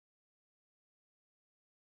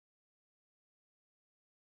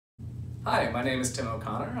Hi, my name is Tim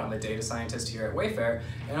O'Connor. I'm a data scientist here at Wayfair,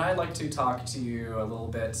 and I'd like to talk to you a little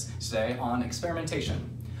bit today on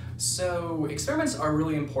experimentation. So experiments are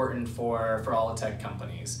really important for all tech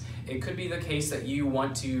companies. It could be the case that you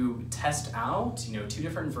want to test out, two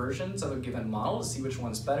different versions of a given model to see which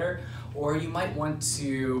one's better, or you might want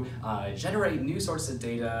to generate new sorts of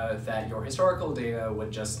data that your historical data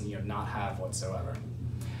would just not have whatsoever.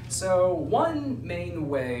 So one main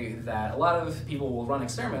way that a lot of people will run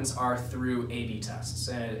experiments are through A/B tests,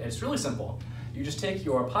 and it's really simple. You just take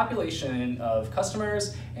your population of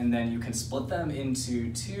customers and then you can split them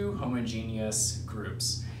into two homogeneous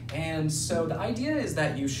groups. And so the idea is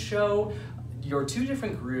that you show your two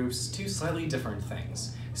different groups two slightly different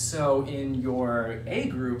things. So in your A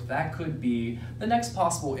group, that could be the next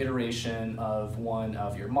possible iteration of one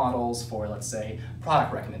of your models for, let's say,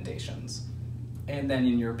 product recommendations. And then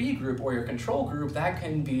in your B group or your control group, that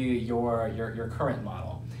can be your current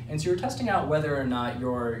model. And so you're testing out whether or not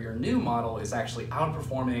your new model is actually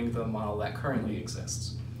outperforming the model that currently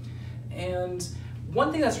exists. And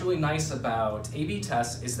one thing that's really nice about A/B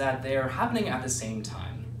tests is that they're happening at the same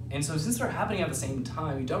time. And so since they're happening at the same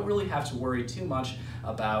time, you don't really have to worry too much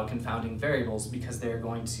about confounding variables because they're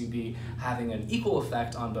going to be having an equal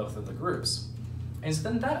effect on both of the groups. And so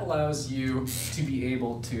then that allows you to be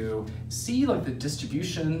able to see the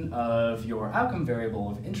distribution of your outcome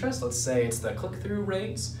variable of interest. Let's say it's the click-through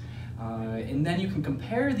rates. And then you can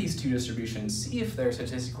compare these two distributions, see if they're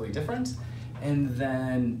statistically different, and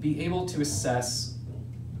then be able to assess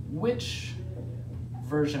which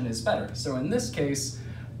version is better. So in this case,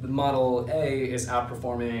 the model A is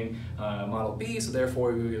outperforming model B, so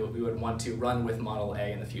therefore we would want to run with model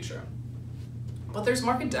A in the future. But there's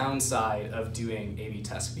market downside of doing A/B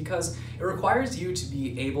tests because it requires you to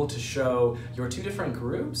be able to show your two different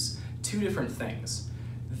groups two different things.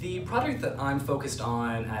 The project that I'm focused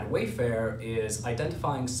on at Wayfair is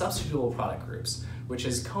identifying substitutable product groups, which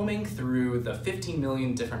is combing through the 15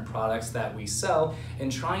 million different products that we sell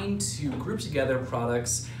and trying to group together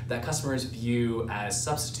products that customers view as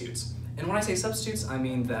substitutes. And when I say substitutes, I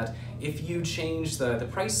mean that if you change the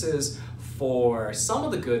prices for some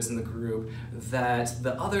of the goods in the group, that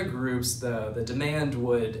the other groups, the demand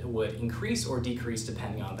would increase or decrease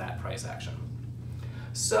depending on that price action.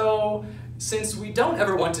 So since we don't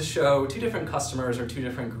ever want to show two different customers or two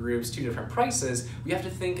different groups, two different prices, we have to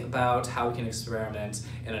think about how we can experiment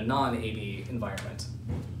in a non-A/B environment.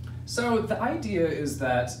 So the idea is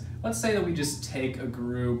that, let's say that we just take a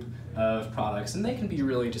group of products, and they can be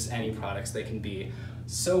really just any products. They can be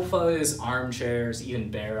sofas, armchairs, even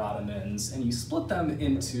bare ottomans, and you split them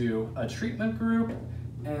into a treatment group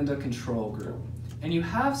and a control group. And you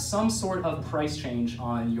have some sort of price change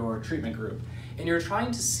on your treatment group, and you're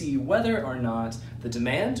trying to see whether or not the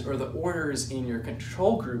demand or the orders in your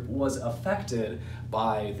control group was affected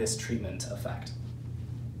by this treatment effect.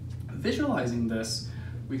 Visualizing this,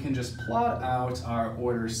 we can just plot out our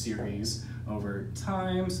order series over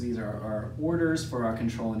time. So these are our orders for our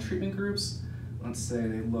control and treatment groups. Let's say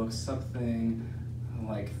they look something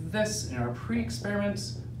like this in our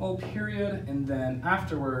pre-experiment period, and then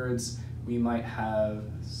afterwards we might have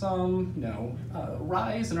some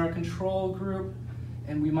rise in our control group,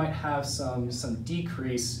 and we might have some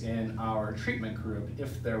decrease in our treatment group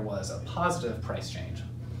if there was a positive price change.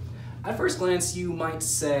 At first glance, you might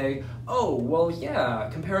say, oh, well, yeah,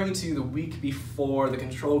 comparing to the week before, the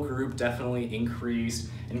control group definitely increased,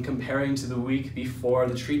 and comparing to the week before,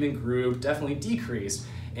 the treatment group definitely decreased.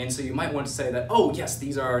 And so you might want to say that, oh, yes,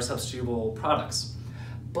 these are substitutable products.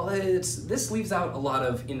 But this leaves out a lot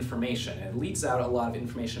of information. It leaves out a lot of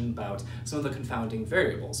information about some of the confounding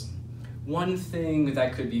variables. One thing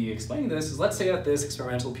that could be explaining this is, let's say that this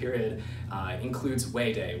experimental period includes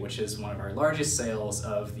Way Day, which is one of our largest sales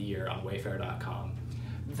of the year on Wayfair.com.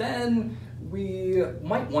 Then we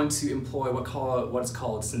might want to employ what's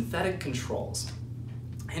called synthetic controls.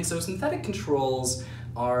 And so synthetic controls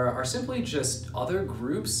are simply just other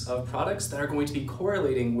groups of products that are going to be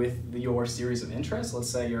correlating with your series of interests, let's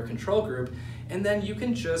say your control group, and then you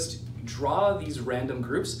can just draw these random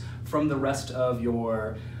groups from the rest of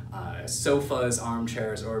your sofas,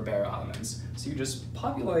 armchairs, or bare ottomans. So you just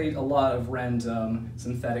populate a lot of random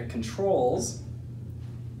synthetic controls,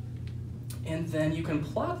 and then you can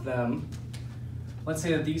plot them. Let's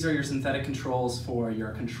say that these are your synthetic controls for your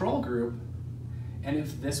control group, and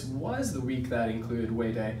if this was the week that included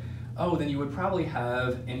Way Day, oh, then you would probably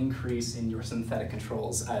have an increase in your synthetic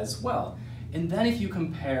controls as well. And then if you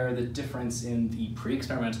compare the difference in the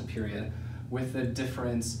pre-experimental period with the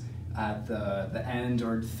difference at the end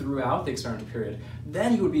or throughout the experimental period,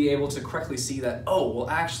 then you would be able to correctly see that, oh, well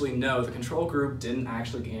actually no, the control group didn't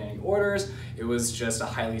actually gain any orders. It was just a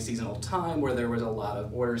highly seasonal time where there was a lot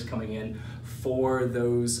of orders coming in for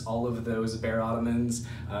all of those bear ottomans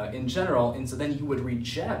in general, and so then you would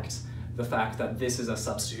reject the fact that this is a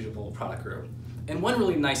substitutable product group. And one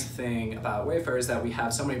really nice thing about Wayfair is that we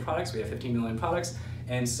have so many products, we have 15 million products,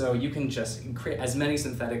 and so you can just create as many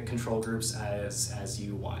synthetic control groups as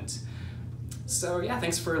you want. So yeah,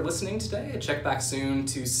 thanks for listening today. Check back soon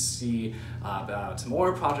to see about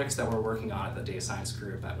more projects that we're working on at the data science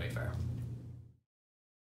group at Wayfair.